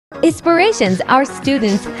inspirations our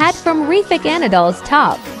students had from Refik Anadol's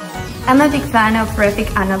talk. I'm a big fan of Refik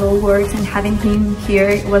Anadol works, and having him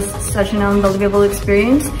here was such an unbelievable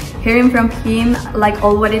experience. Hearing from him like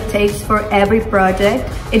all what it takes for every project,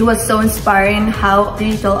 it was so inspiring how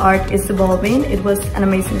digital art is evolving. It was an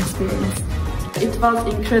amazing experience. It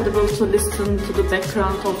was incredible to listen to the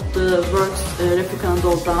background of the works Refik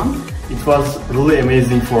Anadol done. It was really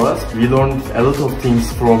amazing for us. We learned a lot of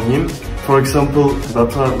things from him. For example,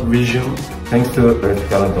 data vision. Thanks to Refik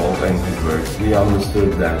Anadol and his works, we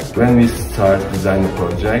understood that when we start designing a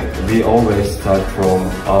project, we always start from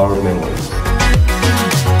our memories.